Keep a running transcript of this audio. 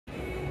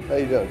How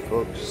you doing,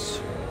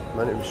 folks?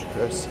 My name is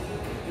Chris.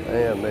 I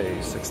am a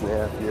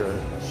 6.5-year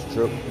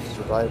stroke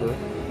survivor,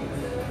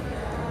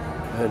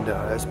 and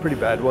it's a pretty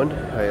bad one.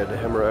 I had a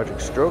hemorrhagic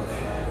stroke.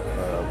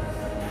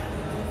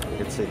 I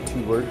could say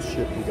 2 words: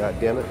 shit and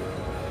goddammit.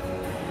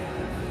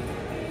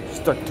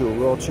 Stuck to a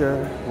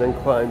wheelchair, then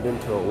climbed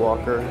into a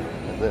walker,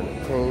 and then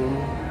a cane,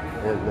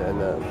 and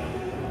then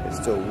I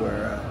still wear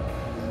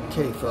a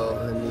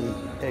KFO and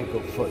the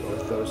ankle foot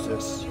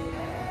orthosis.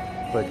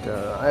 But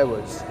I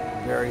was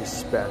very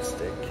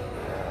spastic.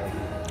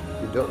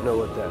 If you don't know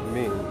what that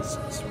means,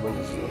 it's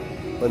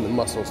when the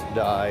muscles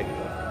die,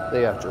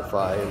 they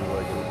atrophy and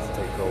ligaments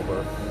take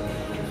over.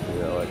 You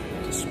know,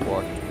 I just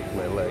walked with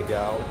my leg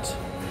out.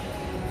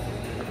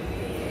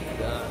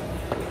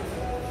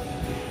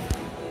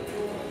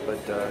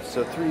 But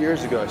so 3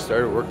 years ago, I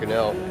started working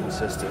out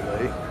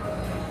consistently,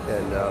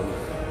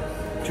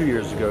 and 2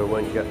 years ago, I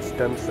went and got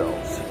stem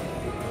cells,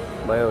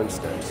 my own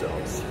stem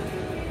cells,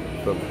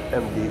 from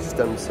MD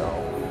Stem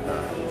Cell.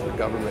 It's a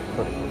government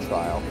clinical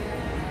trial.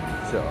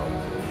 So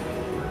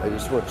I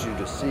just want you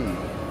to see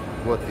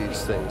what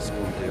these things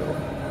can do.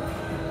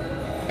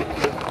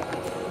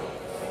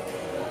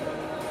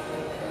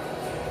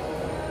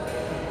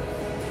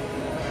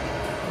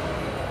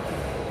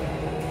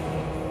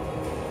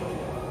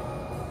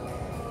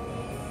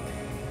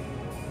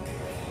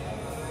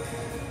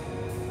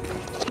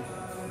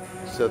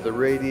 So they're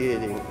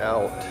radiating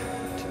out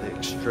to the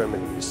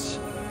extremities.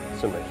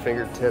 So my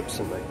fingertips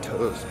and my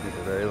toes would be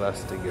the very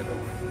last to get them.